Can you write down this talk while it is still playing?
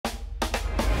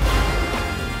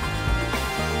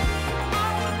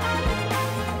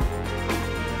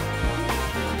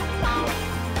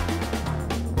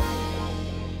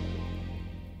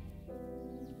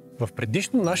В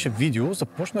предишно наше видео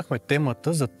започнахме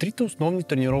темата за трите основни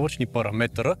тренировъчни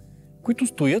параметъра, които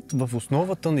стоят в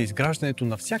основата на изграждането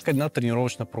на всяка една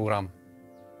тренировъчна програма.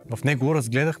 В него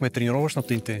разгледахме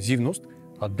тренировъчната интензивност,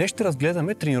 а днес ще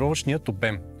разгледаме тренировъчният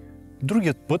обем.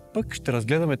 Другият път пък ще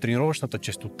разгледаме тренировъчната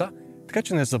честота, така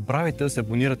че не забравяйте да се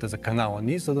абонирате за канала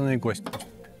ни, за да не го изпуснете.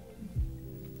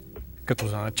 Като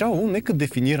за начало, нека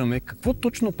дефинираме какво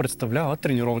точно представлява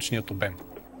тренировъчният обем.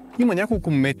 Има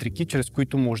няколко метрики, чрез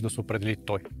които може да се определи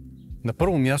той. На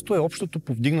първо място е общото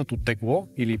повдигнато тегло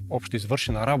или общо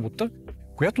извършена работа,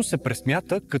 която се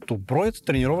пресмята като броят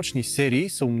тренировъчни серии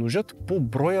се умножат по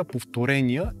броя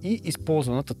повторения и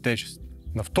използваната тежест.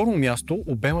 На второ място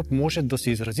обемът може да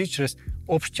се изрази чрез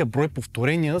общия брой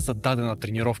повторения за дадена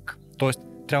тренировка. Т.е.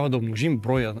 трябва да умножим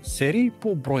броя серии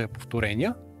по броя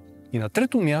повторения. И на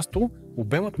трето място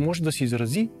обемът може да се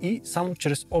изрази и само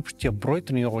чрез общия брой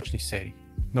тренировъчни серии.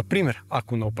 Например,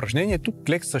 ако на упражнението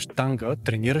клек с щанга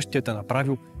трениращият е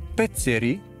направил 5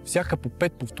 серии, всяка по 5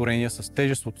 повторения с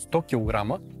тежест от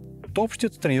 100 кг, то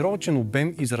общият тренировъчен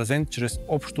обем, изразен чрез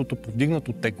общото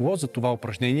повдигнато тегло за това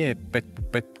упражнение е 5 по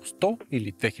 5 по 100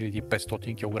 или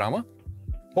 2500 кг.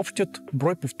 Общият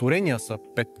брой повторения са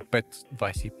 5 по 5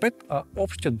 25, а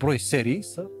общият брой серии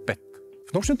са 5.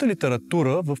 В научната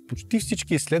литература в почти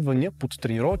всички изследвания под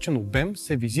тренировъчен обем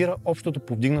се визира общото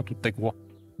повдигнато тегло.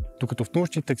 Докато в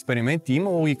научните експерименти има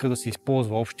логика да се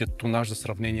използва общият тонаж за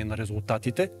сравнение на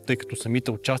резултатите, тъй като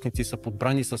самите участници са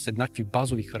подбрани с еднакви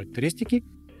базови характеристики,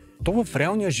 то в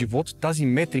реалния живот тази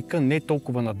метрика не е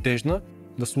толкова надежна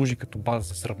да служи като база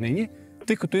за сравнение,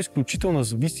 тъй като е изключително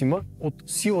зависима от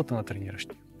силата на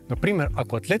трениращия. Например,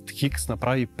 ако атлет Хикс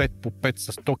направи 5 по 5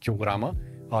 с 100 кг,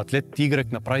 а атлет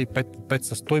Y направи 5 по 5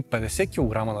 с 150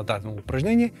 кг на дадено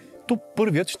упражнение, то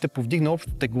първият ще повдигне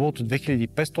общо тегло от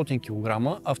 2500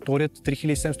 кг, а вторият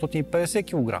 3750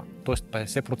 кг, т.е.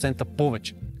 50%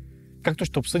 повече. Както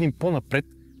ще обсъдим по-напред,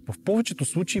 в повечето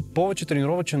случаи повече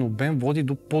тренировъчен обем води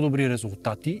до по-добри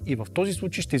резултати и в този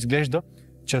случай ще изглежда,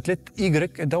 че атлет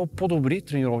Y е дал по-добри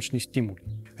тренировъчни стимули.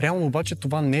 Реално обаче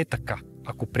това не е така.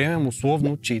 Ако приемем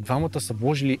условно, че и двамата са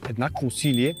вложили еднакво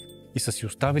усилие и са си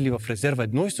оставили в резерва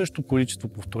едно и също количество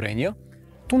повторения,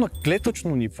 то на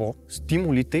клетъчно ниво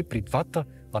стимулите и при двата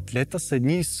атлета са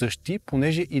едни и същи,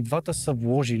 понеже и двата са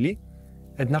вложили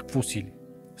еднакво усилие.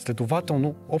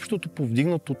 Следователно, общото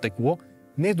повдигнато тегло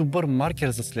не е добър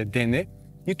маркер за следене,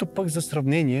 нито пък за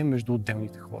сравнение между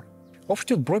отделните хора.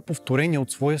 Общият брой повторения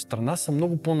от своя страна са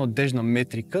много по-надежна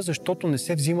метрика, защото не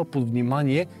се взима под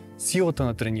внимание силата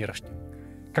на трениращия.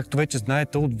 Както вече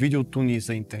знаете от видеото ни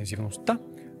за интензивността,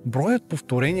 броят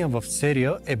повторения в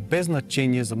серия е без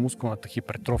значение за мускулната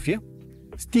хипертрофия,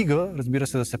 стига, разбира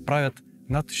се, да се правят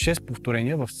над 6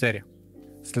 повторения в серия.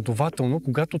 Следователно,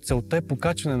 когато целта е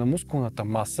покачване на мускулната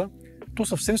маса, то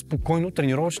съвсем спокойно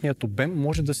тренировъчният обем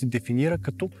може да се дефинира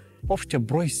като общия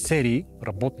брой серии,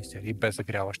 работни серии, без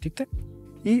загряващите,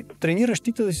 и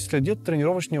трениращите да си следят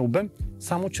тренировъчния обем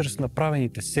само чрез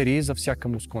направените серии за всяка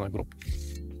мускулна група.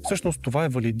 Всъщност това е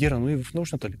валидирано и в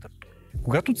научната литература.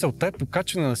 Когато целта е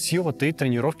покачване на силата и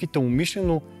тренировките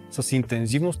умишлено с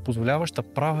интензивност, позволяваща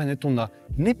правенето на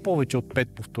не повече от 5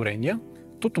 повторения,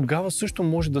 то тогава също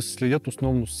може да се следят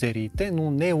основно сериите,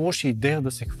 но не е лоша идея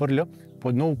да се хвърля по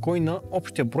едно око и на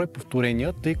общия брой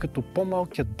повторения, тъй като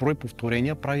по-малкият брой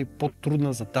повторения прави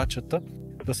по-трудна задачата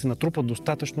да се натрупа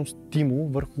достатъчно стимул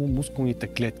върху мускулните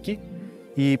клетки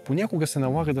и понякога се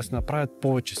налага да се направят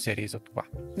повече серии за това.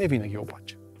 Не винаги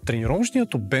обаче.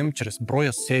 Тренировъчният обем чрез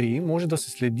броя серии може да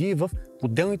се следи в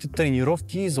отделните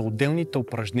тренировки за отделните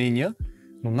упражнения,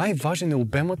 но най-важен е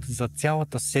обемът за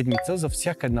цялата седмица за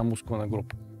всяка една мускулна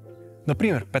група.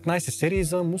 Например, 15 серии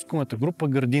за мускулната група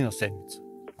гърди на седмица,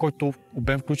 който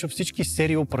обем включва всички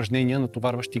серии упражнения,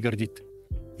 натоварващи гърдите.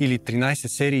 Или 13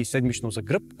 серии седмично за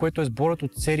гръб, което е сборът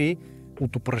от серии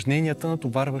от упражненията,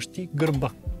 натоварващи гърба.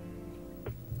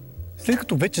 След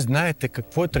като вече знаете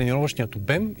какво е тренировъчният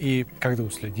обем и как да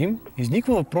го следим,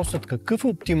 изниква въпросът какъв е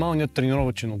оптималният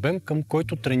тренировъчен обем, към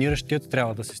който трениращият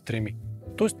трябва да се стреми.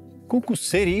 Тоест, колко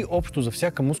серии общо за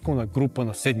всяка мускулна група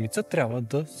на седмица трябва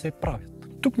да се правят.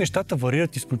 Тук нещата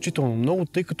варират изключително много,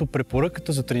 тъй като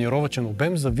препоръката за тренировъчен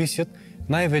обем зависят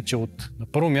най-вече от, на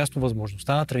първо място,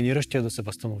 възможността на трениращия да се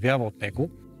възстановява от него,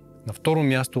 на второ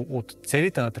място от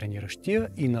целите на трениращия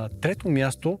и на трето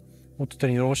място от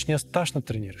тренировъчния стаж на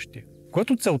трениращия.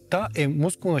 Когато целта е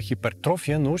мускулна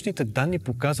хипертрофия, научните данни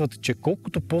показват, че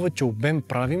колкото повече обем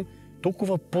правим,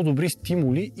 толкова по-добри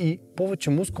стимули и повече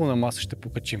мускулна маса ще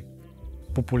покачим.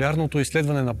 Популярното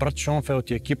изследване на брат Шонфелд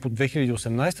и екип от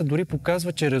 2018 дори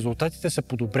показва, че резултатите се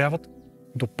подобряват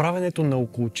до правенето на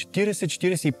около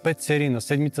 40-45 серии на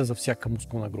седмица за всяка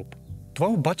мускулна група. Това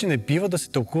обаче не бива да се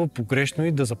тълкува погрешно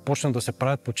и да започнат да се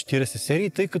правят по 40 серии,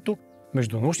 тъй като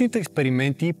между научните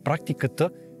експерименти и практиката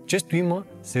често има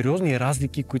сериозни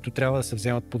разлики, които трябва да се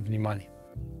вземат под внимание.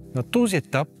 На този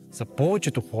етап за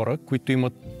повечето хора, които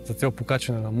имат за цел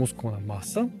покачване на мускулна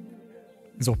маса,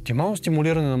 за оптимално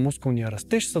стимулиране на мускулния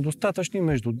растеж са достатъчни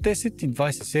между 10 и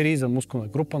 20 серии за мускулна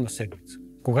група на седмица.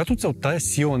 Когато целта е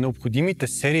сила, необходимите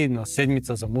серии на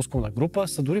седмица за мускулна група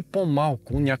са дори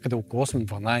по-малко, някъде около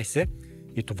 8-12,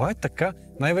 и това е така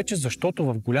най-вече защото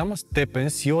в голяма степен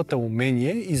силата е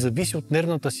умение и зависи от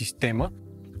нервната система,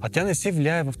 а тя не се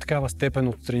влияе в такава степен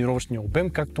от тренировъчния обем,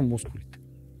 както мускулите.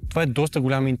 Това е доста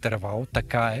голям интервал,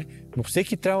 така е, но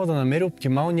всеки трябва да намери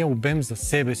оптималния обем за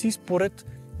себе си според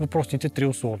въпросните три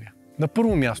условия. На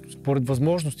първо място, според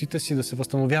възможностите си да се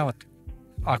възстановявате.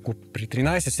 Ако при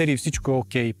 13 серии всичко е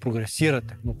окей и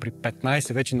прогресирате, но при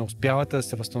 15 вече не успявате да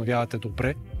се възстановявате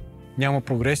добре, няма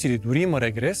прогрес или дори има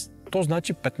регрес, то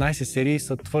значи 15 серии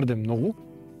са твърде много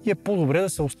и е по-добре да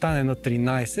се остане на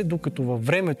 13, докато във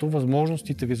времето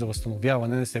възможностите ви за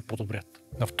възстановяване не се подобрят.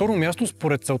 На второ място,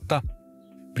 според целта.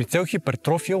 При цел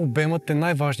хипертрофия обемът е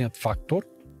най-важният фактор,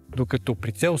 докато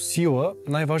при цел сила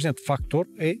най-важният фактор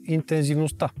е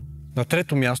интензивността. На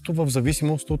трето място, в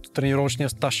зависимост от тренировъчния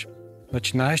стаж.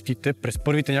 Начинаещите през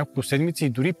първите няколко седмици и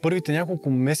дори първите няколко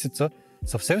месеца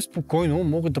съвсем спокойно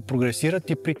могат да прогресират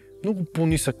и при много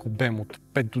по-нисък обем от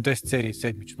 5 до 10 серии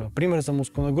седмично, например за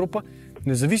мускулна група,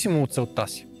 независимо от целта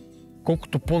си.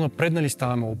 Колкото по-напреднали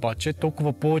ставаме обаче,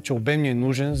 толкова повече обем ни е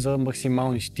нужен за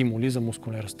максимални стимули за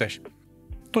мускулен растеж.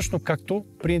 Точно както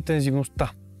при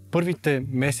интензивността. Първите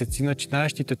месеци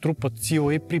начинаещите трупат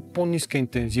сила и при по-ниска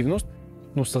интензивност,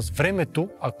 но с времето,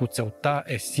 ако целта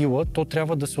е сила, то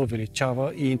трябва да се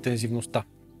увеличава и интензивността.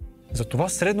 Затова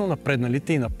средно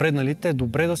напредналите и напредналите е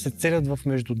добре да се целят в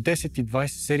между 10 и 20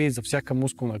 серии за всяка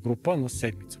мускулна група на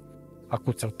седмица.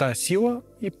 Ако целта е сила,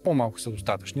 и по-малко са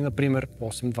достатъчни, например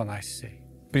 8-12 серии.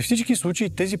 При всички случаи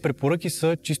тези препоръки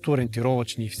са чисто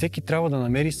ориентировъчни и всеки трябва да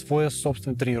намери своя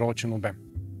собствен тренировъчен обем.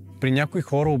 При някои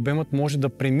хора обемът може да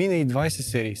премине и 20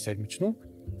 серии седмично,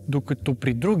 докато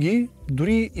при други,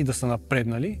 дори и да са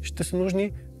напреднали, ще са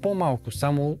нужни по-малко,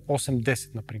 само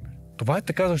 8-10, например. Това е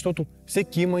така, защото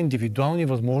всеки има индивидуални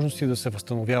възможности да се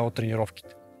възстановява от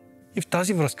тренировките. И в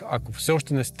тази връзка, ако все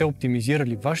още не сте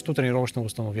оптимизирали вашето тренировъчно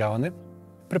възстановяване,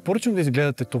 препоръчвам да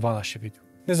изгледате това наше видео.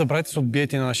 Не забравяйте да се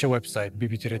отбиете на нашия уебсайт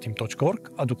bb-team.org,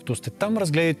 а докато сте там,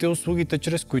 разгледайте услугите,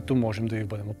 чрез които можем да ви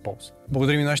бъдем от полза.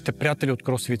 Благодарим и нашите приятели от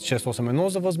CrossFit 681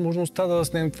 за възможността да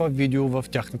заснемем това видео в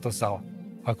тяхната зала.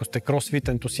 Ако сте CrossFit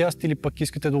ентусиаст или пък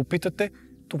искате да опитате,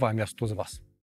 това е мястото за вас.